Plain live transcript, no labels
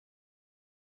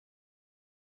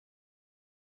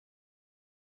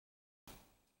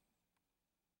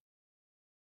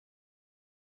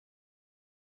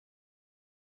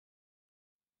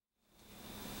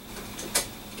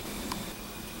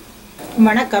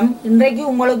வணக்கம். இன்றைக்கு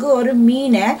உங்களுக்கு ஒரு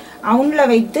மீனை அவுன்ல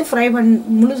வைத்து ஃப்ரை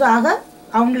முழுசாக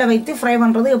அவுன்ல வைத்து ஃப்ரை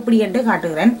பண்ணுறது எப்படி என்று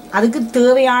காட்டுகிறேன். அதுக்கு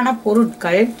தேவையான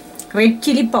பொருட்கள் ரெட்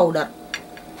சில்லி பவுடர்,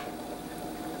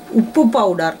 உப்பு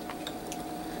பவுடர்,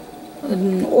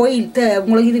 ஆயில்.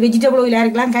 உங்களுக்கு இது வெஜிடபிள் ஆயிலாக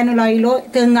இருக்கலாம், கேனல் ஆயிலோ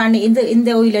தேங்காய்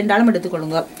எந்த ஆயில் என்றாலும்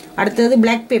எடுத்துக்கொள்ளுங்க. அடுத்தது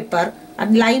பிளாக் பெப்பர்,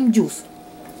 அது லைம் ஜூஸ்.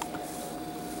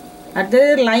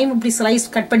 அடுத்தது லைம் இப்படி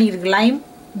ஸ்லைஸ் கட் பண்ணியிருக்கு. Lime,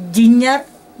 ginger,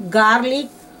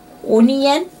 garlic,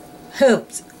 onion,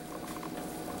 herbs.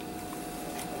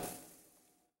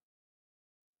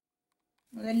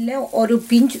 முதல்ல ஒரு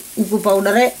பிஞ்ச் உப்பு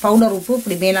பவுடர் உப்பு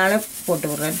இப்படி மேலால் போட்டு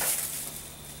விடுறேன்.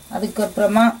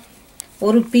 அதுக்கப்புறமா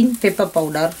ஒரு பிஞ்ச் பெப்பர்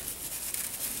பவுடர்,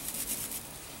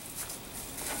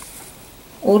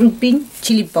 ஒரு பிஞ்ச்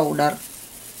சில்லி பவுடர்,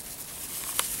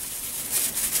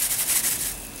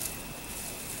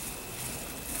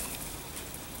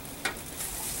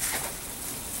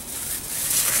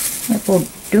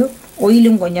 போட்டு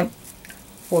ஆயிலும் கொஞ்சம்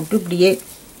போட்டு இப்படியே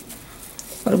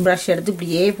ஒரு ப்ரஷ் எடுத்து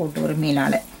இப்படியே போட்டு ஒரு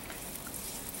மீனால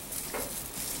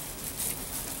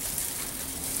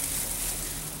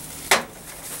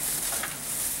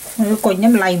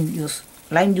கொஞ்சம்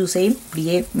லைம் ஜூஸையும்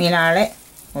இப்படியே மீனால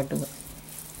போட்டு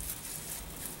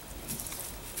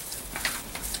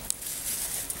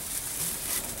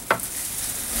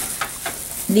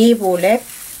இதே போல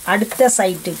அடுத்த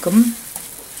சைட்டுக்கும்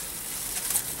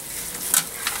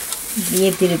இப்படியே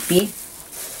திருப்பி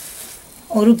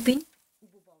ஒரு பிஞ்ச்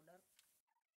உப்பு பவுடர்,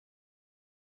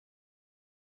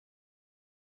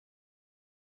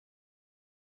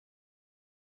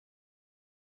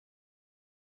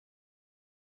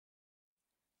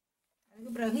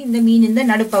 அதுக்கு பிறகு இந்த மீன் இந்த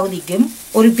நடுப்பகுதிக்கும்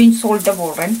ஒரு பிஞ்ச் சால்ட்டை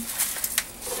போடுறேன்.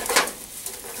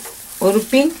 ஒரு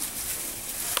பிஞ்ச்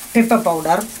பெப்பர்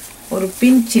பவுடர், ஒரு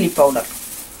பிஞ்ச் சில்லி பவுடர்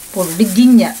போட்டுட்டு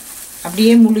ஜிஞ்சர்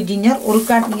அப்படியே முழு ஜிஞ்சர் ஒரு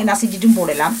காட் நீங்கள் நசிச்சிட்டும்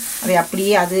போடலாம். அது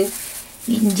அப்படியே அது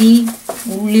இஞ்சி,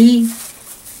 உள்ளி,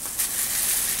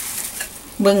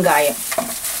 வெங்காயம்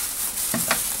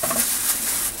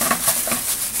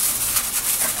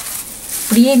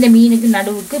இப்படியே இந்த மீனுக்கு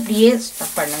நடுவுக்கு இப்படியே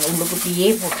ஸ்டஃப் பண்ணுங்க. உங்களுக்கு இப்படியே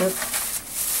போட்டு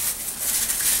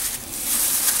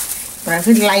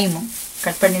பிறகு லைமும்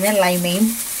கட் பண்ணின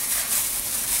லைமையும்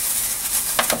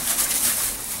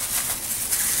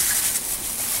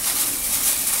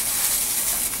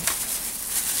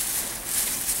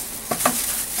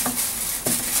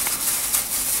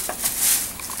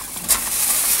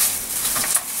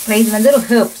இது வந்து ஒரு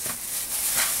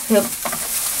ஹெர்ப்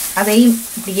அதையும்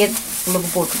இப்படியே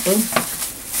உங்களுக்கு போட்டுட்டு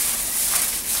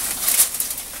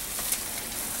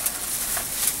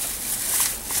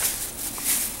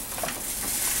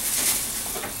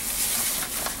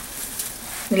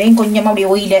இதுலேயும் கொஞ்சமாக அப்படியே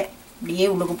ஆயில இப்படியே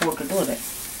உள்ளுக்கு போட்டுட்டு ஒரு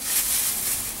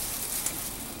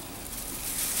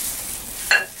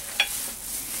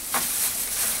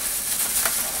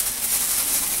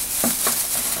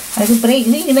அதுக்கு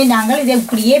பிறகு இனிமேல் நாங்கள் இதை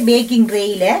இப்படியே பேக்கிங்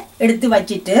ட்ரேயில் எடுத்து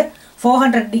வச்சுட்டு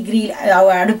 400 டிகிரி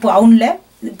அடுப்பு அவுனில்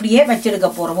இப்படியே வச்செடுக்க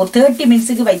போகிறோம். ஒரு 30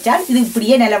 மினிட்ஸுக்கு வச்சால் இது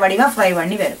இப்படியே நல்ல வடிவாக ஃப்ரை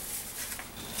பண்ணி வரும்.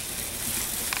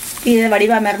 இதை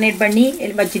வடிவாக மேரினேட் பண்ணி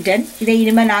வச்சுட்டேன். இதை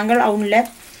இனிமேல் நாங்கள் அவுனில்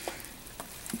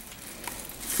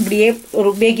இப்படியே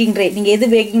ஒரு பேக்கிங் ட்ரே, நீங்கள்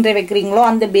எது பேக்கிங் ட்ரே வைக்கிறீங்களோ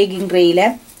அந்த பேக்கிங் ட்ரேயில்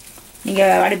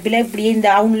நீங்கள் அடுப்பில் இப்படியே இந்த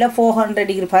அவுனில் 400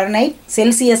 டிகிரி ஃபahrenheit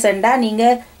செல்சியஸ்ண்டா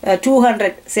நீங்கள் 200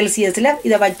 செல்சியஸில்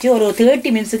இதை வச்சு ஒரு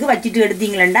 30 மினிட்ஸுக்கு வச்சுட்டு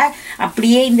எடுத்தீங்களா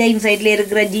அப்படியே இந்த இன்சைடில்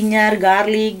இருக்கிற ஜிஞ்சர்,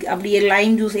 கார்லிக், அப்படியே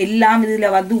லைம் ஜூஸ் எல்லாம்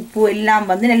இதில் வந்து உப்பு எல்லாம்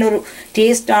வந்து நல்ல ஒரு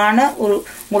டேஸ்டான ஒரு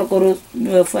உங்களுக்கு ஒரு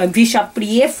ஃபிஷ்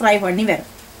அப்படியே ஃப்ரை பண்ணி வரும்.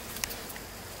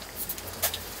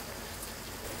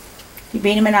 இப்போ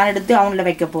இனிமேல் நான் எடுத்து அவுனில்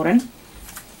வைக்க போகிறேன்.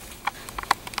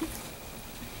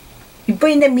 இப்போ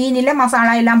இந்த மீனில்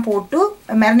மசாலா எல்லாம் போட்டு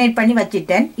மேரினேட் பண்ணி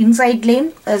வச்சுட்டேன். இன்சைட்லேயும்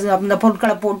இந்த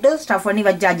பொருட்களை போட்டு ஸ்டஃப் பண்ணி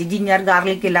வச்சாச்சு. ஜிஞ்சர்,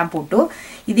 கார்லிக் எல்லாம் போட்டு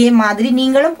இதே மாதிரி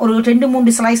நீங்களும் ஒரு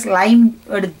 2-3 ஸ்லைஸ் லைம்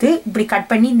எடுத்து இப்படி கட்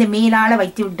பண்ணி இந்த மேலால்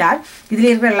வைத்து விட்டால் இதில்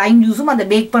இருக்கிற லைம் ஜூஸும் அந்த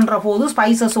பேக் பண்ணுற போது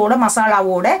ஸ்பைசஸோட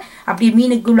மசாலாவோட அப்படியே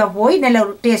மீனுக்குள்ளே போய் நல்ல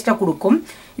ஒரு டேஸ்ட்டாக கொடுக்கும்.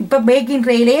 இப்போ பேக்கிங்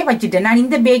ட்ரேயிலேயே வச்சுட்டேன். நான்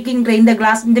இந்த பேக்கிங் ட்ரே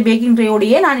இந்த பேக்கிங்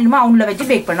ட்ரேயோடையே நான் இனிமேல் அவுனில்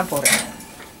வச்சு பேக் பண்ண போகிறேன்.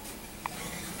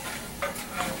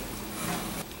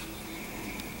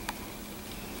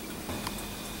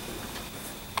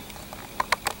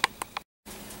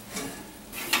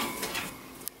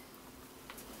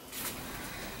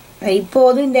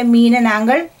 இப்போது இந்த மீனை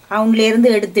நாங்கள் அவுன்லேருந்து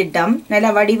எடுத்துட்டோம். நல்லா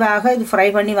வடிவாக இது ஃப்ரை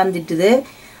பண்ணி வந்துட்டுது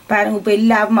பாருங்க. இப்போ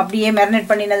எல்லாம் அப்படியே மேரினேட்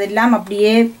பண்ணினது எல்லாம்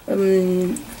அப்படியே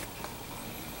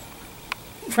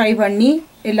ஃப்ரை பண்ணி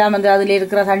எல்லாம் வந்து அதில்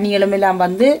இருக்கிற தண்ணிகளும் எல்லாம்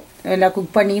வந்து எல்லாம்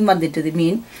குக் பண்ணியும் வந்துட்டுது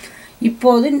மீன்.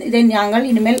 இப்போது இதை நாங்கள்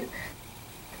இனிமேல்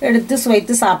எடுத்து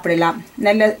சுவைத்து சாப்பிடலாம்.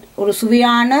 நல்ல ஒரு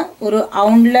சுவையான ஒரு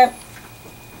அவுன்ல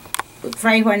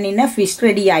ஃப்ரை பண்ணின ஃபிஷ்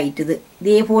ரெடி ஆயிட்டுது.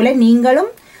 இதே போல்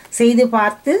நீங்களும் செய்து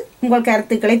பார்த்து உங்கள்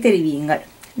கருத்துக்களை தெரிவியுங்கள்.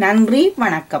 நன்றி,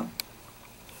 வணக்கம்.